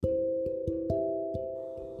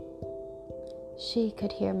She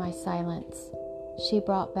could hear my silence. She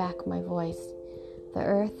brought back my voice. The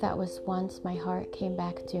earth that was once my heart came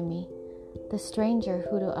back to me. The stranger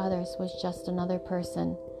who to others was just another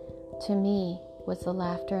person, to me was the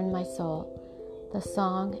laughter in my soul, the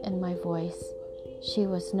song in my voice. She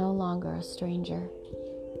was no longer a stranger.